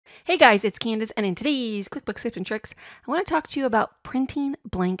Hey guys, it's Candus, and in today's QuickBooks tips and tricks, I want to talk to you about printing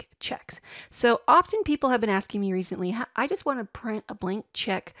blank checks. So often people have been asking me recently, I just want to print a blank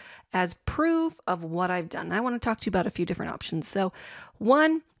check as proof of what I've done. And I want to talk to you about a few different options. So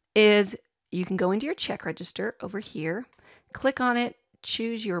one is you can go into your check register over here, click on it,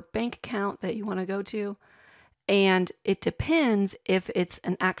 choose your bank account that you want to go to, and it depends if it's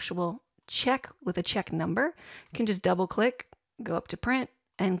an actual check with a check number. You can just double click, go up to print,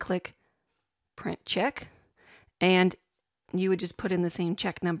 and click print check, and you would just put in the same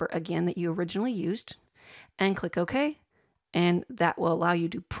check number again that you originally used and click OK, and that will allow you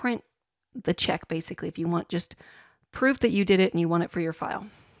to print the check basically if you want just proof that you did it and you want it for your file.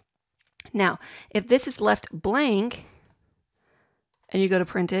 Now, if this is left blank and you go to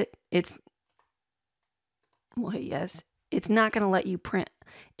print it, it's not going to let you print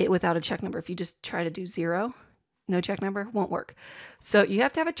it without a check number. If you just try to do 0, no check number, won't work. So you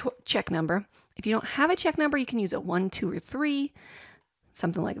have to have a check number. If you don't have a check number, you can use a 1, 2, or 3,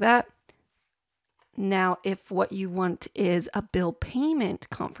 something like that. Now, if what you want is a bill payment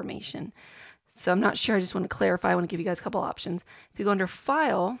confirmation, so I'm not sure, I just want to clarify, I want to give you guys a couple options. If you go under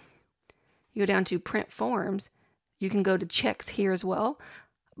File, you go down to Print Forms, you can go to Checks here as well.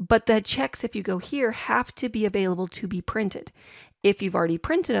 But the checks, if you go here, have to be available to be printed. If you've already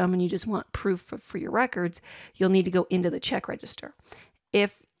printed them and you just want proof for your records, you'll need to go into the check register.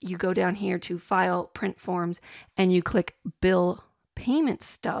 If you go down here to File, Print Forms, and you click Bill Payment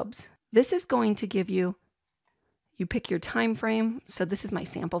Stubs, this is going to give you pick your time frame. So this is my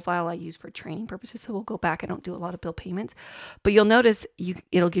sample file I use for training purposes. So we'll go back. I don't do a lot of bill payments, but you'll notice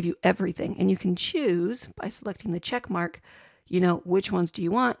it'll give you everything. And you can choose by selecting the check mark, which ones do you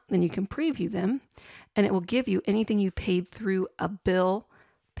want? Then you can preview them, and it will give you anything you paid through a bill,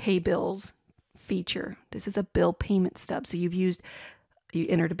 pay bills feature. This is a bill payment stub. So you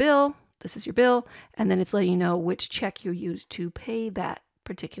entered a bill, this is your bill, and then it's letting you know which check you used to pay that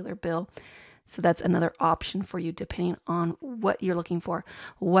particular bill. So that's another option for you depending on what you're looking for,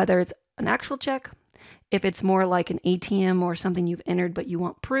 whether it's an actual check. If it's more like an ATM or something you've entered but you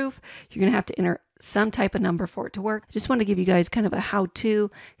want proof, you're going to have to enter some type of number for it to work. Just want to give you guys kind of a how-to.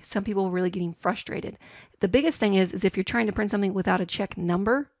 Some people are really getting frustrated. The biggest thing is if you're trying to print something without a check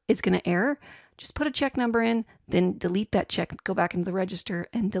number, it's going to error. Just put a check number in, then delete that check, go back into the register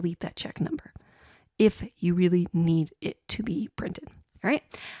and delete that check number if you really need it to be printed. All right.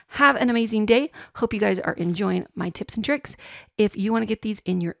 Have an amazing day. Hope you guys are enjoying my tips and tricks. If you want to get these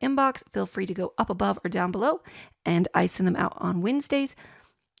in your inbox, feel free to go up above or down below, and I send them out on Wednesdays.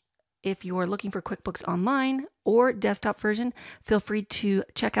 If you are looking for QuickBooks Online or desktop version, feel free to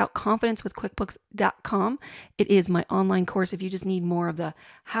check out confidencewithquickbooks.com. It is my online course if you just need more of the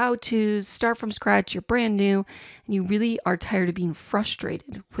how-tos, start from scratch, you're brand new, and you really are tired of being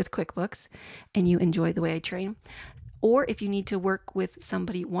frustrated with QuickBooks, and you enjoy the way I train. Or if you need to work with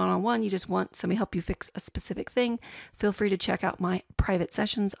somebody one-on-one, you just want somebody to help you fix a specific thing, feel free to check out my private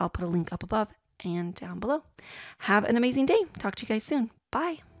sessions. I'll put a link up above and down below. Have an amazing day. Talk to you guys soon.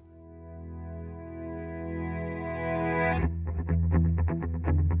 Bye.